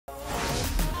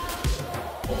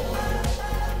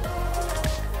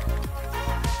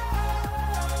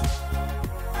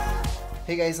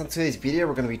Hey guys, on today's video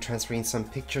we're going to be transferring some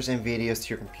pictures and videos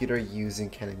to your computer using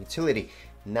Canon Utility.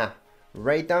 Now,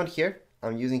 right down here,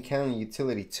 I'm using Canon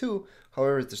Utility 2,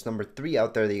 however there's number 3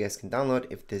 out there that you guys can download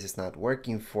if this is not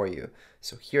working for you.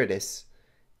 So here it is,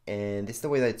 and this is the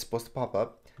way that it's supposed to pop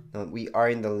up. Now, we are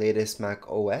in the latest Mac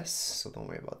OS, so don't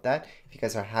worry about that. If you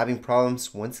guys are having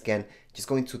problems, once again, just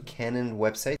go into Canon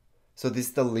website. So this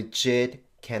is the legit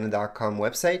Canon.com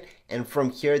website, and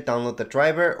from here download the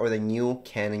driver or the new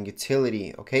Canon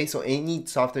Utility. Okay, so any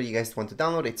software you guys want to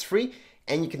download, it's free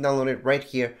and you can download it right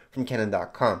here from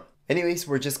Canon.com. Anyways,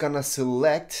 we're just gonna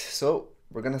select, so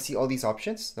we're gonna see all these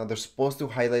options. Now they're supposed to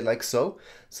highlight like so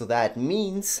that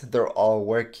means they're all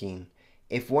working.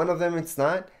 If one of them it's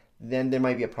not, then there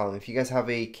might be a problem. If you guys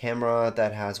have a camera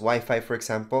that has Wi-Fi, for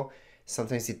example,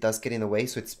 sometimes it does get in the way,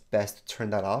 so it's best to turn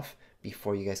that off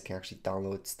before you guys can actually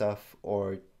download stuff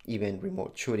or even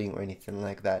remote shooting or anything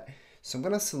like that. So I'm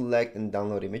gonna select and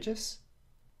download images.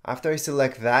 After I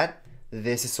select that,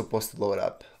 this is supposed to load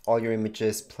up all your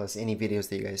images plus any videos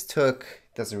that you guys took.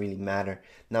 Doesn't really matter.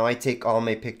 Now I take all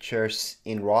my pictures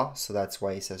in RAW, so that's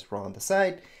why it says RAW on the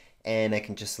side, and I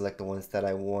can just select the ones that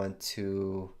I want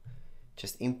to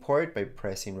just import by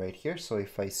pressing right here. So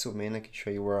if I zoom in, I can show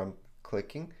you where I'm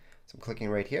clicking. So I'm clicking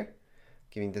right here,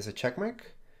 giving this a check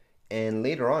mark. And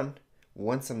later on,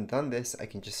 once I'm done this, I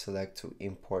can just select to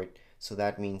import. So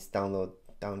that means download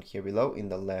down here below in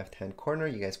the left hand corner,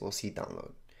 you guys will see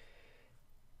download.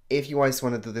 If you guys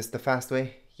want to do this the fast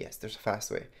way, yes, there's a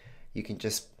fast way. You can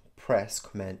just press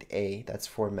Command A, that's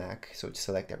for Mac, so just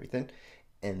select everything.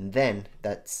 And then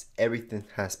that's everything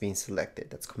has been selected.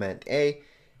 That's Command A.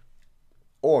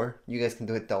 Or you guys can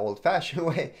do it the old fashioned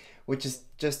way, which is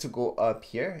just to go up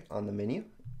here on the menu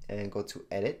and go to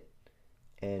Edit.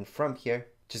 And from here,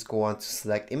 just go on to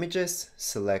select images,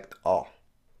 select all.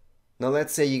 Now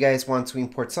let's say you guys want to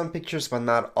import some pictures, but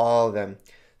not all of them.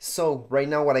 So right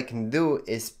now what I can do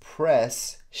is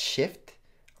press Shift.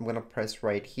 I'm gonna press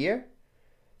right here.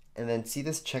 And then see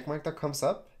this check mark that comes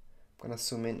up? I'm gonna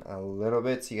zoom in a little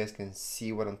bit so you guys can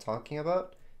see what I'm talking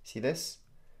about. See this?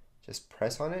 Just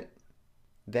press on it.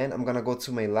 Then I'm gonna go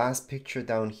to my last picture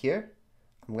down here.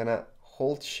 I'm gonna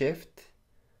hold Shift,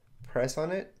 press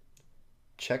on it,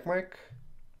 check mark,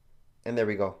 and there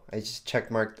we go. I just check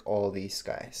marked all these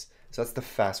guys. So that's the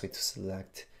fast way to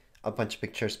select a bunch of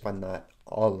pictures, but not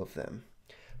all of them.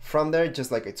 From there,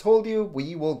 just like I told you,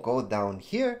 we will go down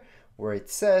here where it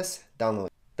says download.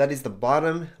 That is the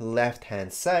bottom left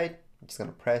hand side. I'm just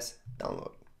gonna press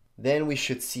download. Then we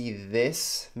should see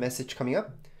this message coming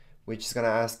up, which is gonna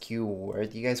ask you, where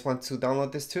do you guys want to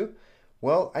download this to?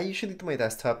 Well, I usually do my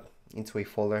desktop into a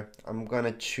folder. I'm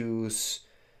gonna choose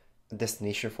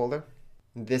destination folder.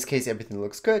 In this case, everything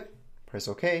looks good. Press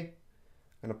OK.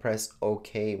 I'm gonna press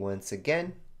OK once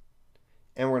again,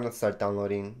 and we're gonna start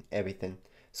downloading everything.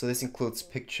 So this includes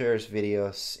pictures,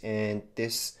 videos, and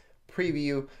this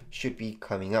preview should be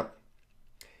coming up.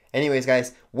 Anyways,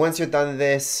 guys, once you're done with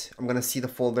this, I'm gonna see the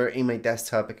folder in my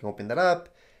desktop. I can open that up,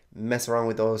 mess around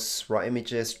with those raw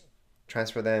images,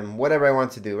 transfer them, whatever I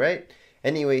want to do, right?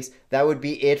 Anyways, that would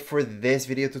be it for this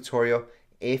video tutorial.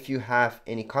 If you have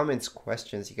any comments,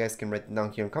 questions, you guys can write them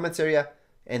down here in the comments area.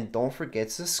 And don't forget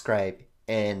to subscribe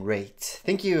and rate.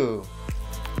 Thank you.